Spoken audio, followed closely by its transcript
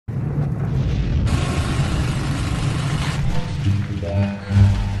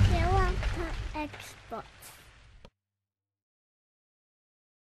Xbox.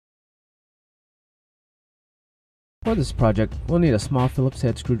 For this project, we'll need a small Phillips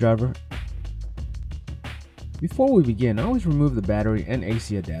head screwdriver. Before we begin, always remove the battery and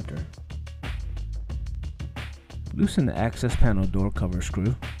AC adapter. Loosen the access panel door cover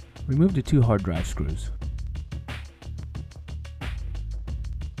screw. Remove the 2 hard drive screws.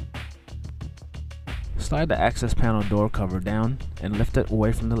 Slide the access panel door cover down and lift it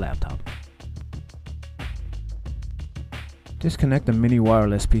away from the laptop. Disconnect the mini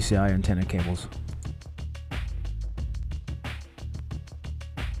wireless PCI antenna cables.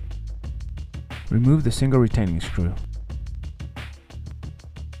 Remove the single retaining screw.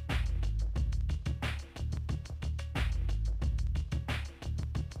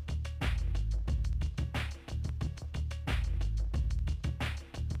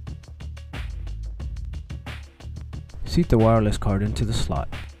 Seat the wireless card into the slot.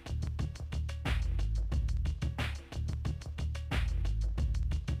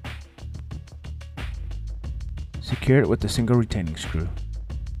 Secure it with the single retaining screw.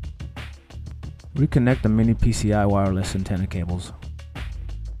 Reconnect the mini PCI wireless antenna cables.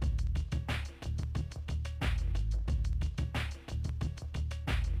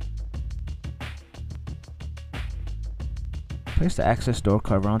 Place the access door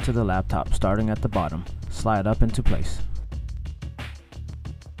cover onto the laptop starting at the bottom. Slide up into place.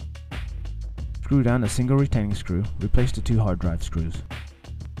 Screw down the single retaining screw. Replace the 2 hard drive screws.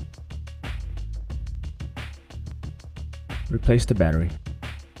 Replace the battery.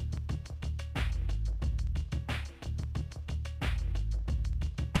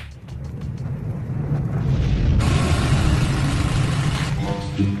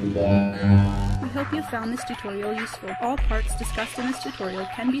 We hope you found this tutorial useful. All parts discussed in this tutorial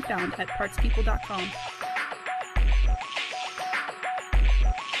can be found at partspeople.com.